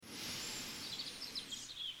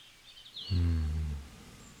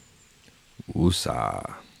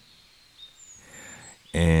Woosah.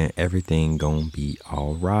 And everything gonna be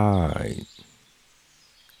alright.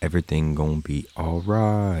 Everything gonna be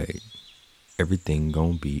alright. Everything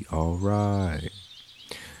gonna be alright.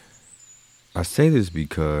 I say this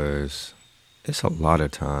because it's a lot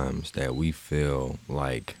of times that we feel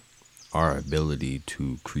like our ability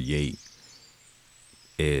to create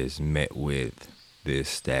is met with this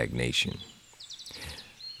stagnation.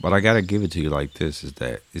 But I gotta give it to you like this, is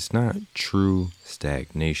that it's not true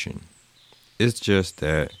stagnation. It's just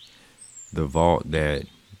that the vault that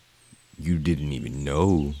you didn't even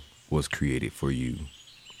know was created for you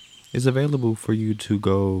is available for you to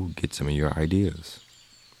go get some of your ideas.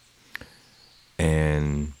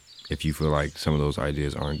 And if you feel like some of those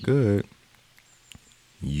ideas aren't good,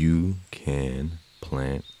 you can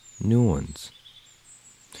plant new ones.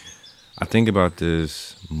 I think about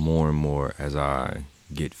this more and more as I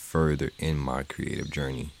get further in my creative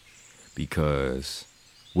journey, because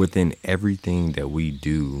within everything that we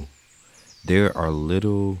do, there are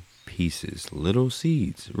little pieces, little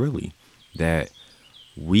seeds, really, that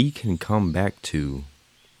we can come back to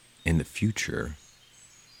in the future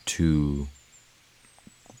to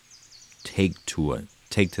take to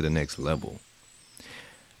the next level.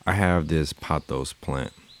 I have this pothos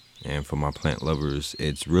plant, and for my plant lovers,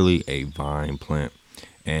 it's really a vine plant,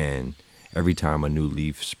 and every time a new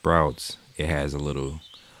leaf sprouts, it has a little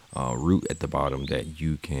root at the bottom that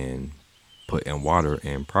you can put in water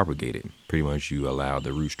and propagate it. Pretty much you allow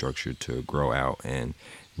the root structure to grow out, and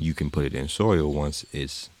you can put it in soil once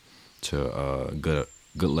it's to a good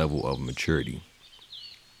level of maturity.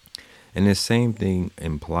 And the same thing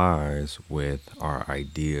implies with our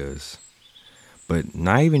ideas, but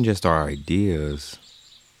not even just our ideas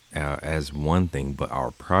as one thing, but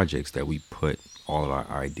our projects that we put all of our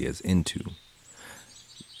ideas into.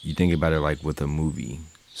 You think about it like with a movie.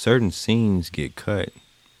 Certain scenes get cut,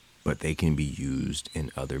 but they can be used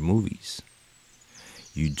in other movies.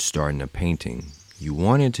 You start in a painting. You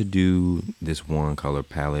wanted to do this one color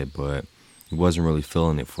palette, but you wasn't really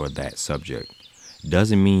feeling it for that subject.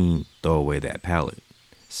 Doesn't mean throw away that palette.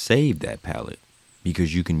 Save that palette,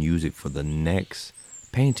 because you can use it for the next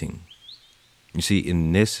painting. You see,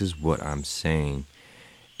 and this is what I'm saying.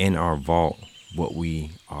 In our vault, what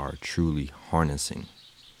we are truly harnessing.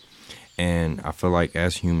 And I feel like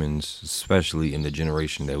as humans, especially in the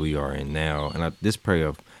generation that we are in now, and this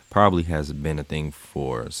prayer probably has been a thing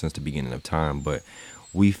since the beginning of time, but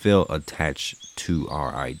we feel attached to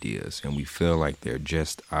our ideas, and we feel like they're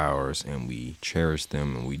just ours, and we cherish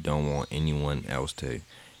them, and we don't want anyone else to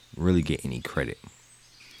really get any credit.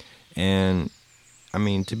 And I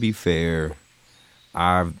mean, to be fair,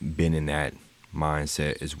 I've been in that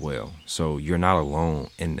mindset as well. So you're not alone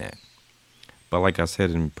in that. But like I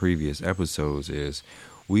said in previous episodes, is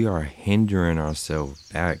we are hindering ourselves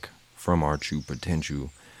back from our true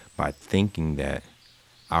potential by thinking that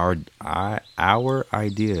our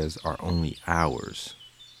ideas are only ours.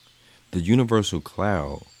 The universal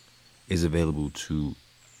cloud is available to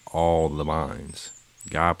all the minds.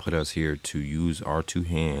 God put us here to use our two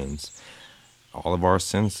hands, all of our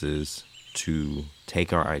senses, to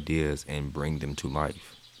take our ideas and bring them to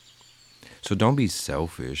life. So don't be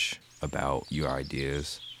selfish about your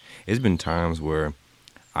ideas. It's been times where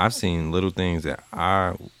I've seen little things that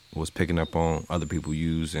I was picking up on other people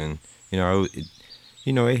use, and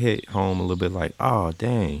it hit home a little bit like, oh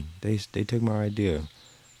dang, they took my idea.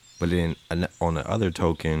 But then on the other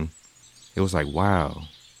token, it was like, wow,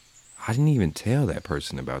 I didn't even tell that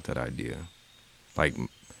person about that idea. Like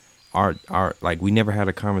like we never had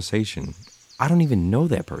a conversation. I don't even know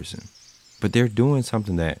that person, but they're doing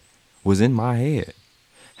something that was in my head.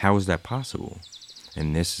 How is that possible?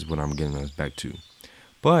 And this is what I'm getting us back to.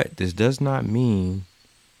 But this does not mean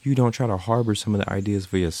you don't try to harbor some of the ideas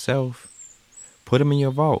for yourself. Put them in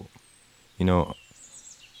your vault.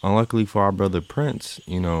 Unluckily for our brother Prince,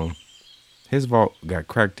 his vault got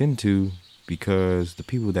cracked into because the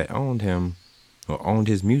people that owned him or owned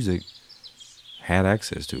his music had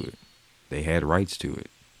access to it. They had rights to it.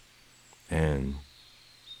 And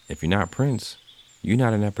if you're not Prince, you're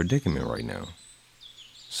not in that predicament right now.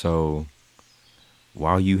 So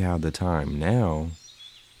while you have the time now,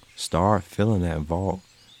 start filling that vault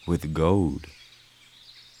with gold.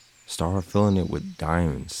 Start filling it with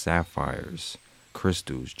diamonds, sapphires,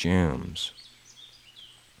 crystals, gems.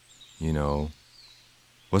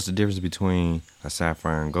 What's the difference between a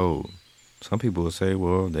sapphire and gold? Some people will say,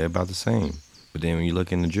 well, they're about the same. But then when you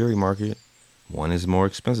look in the jewelry market, one is more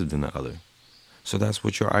expensive than the other. So that's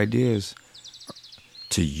what your ideas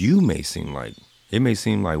to you may seem like. It may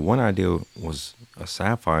seem like one idea was a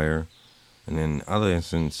sapphire, and in the other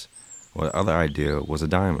instance Well, the other idea was a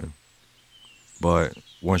diamond. But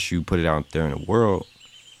once you put it out there in the world,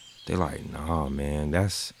 they're like, nah, man,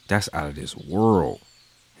 that's out of this world.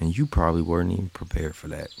 And you probably weren't even prepared for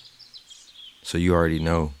that. So you already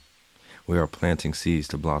know we are planting seeds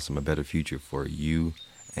to blossom a better future for you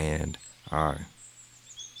and I.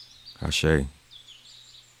 Ashe.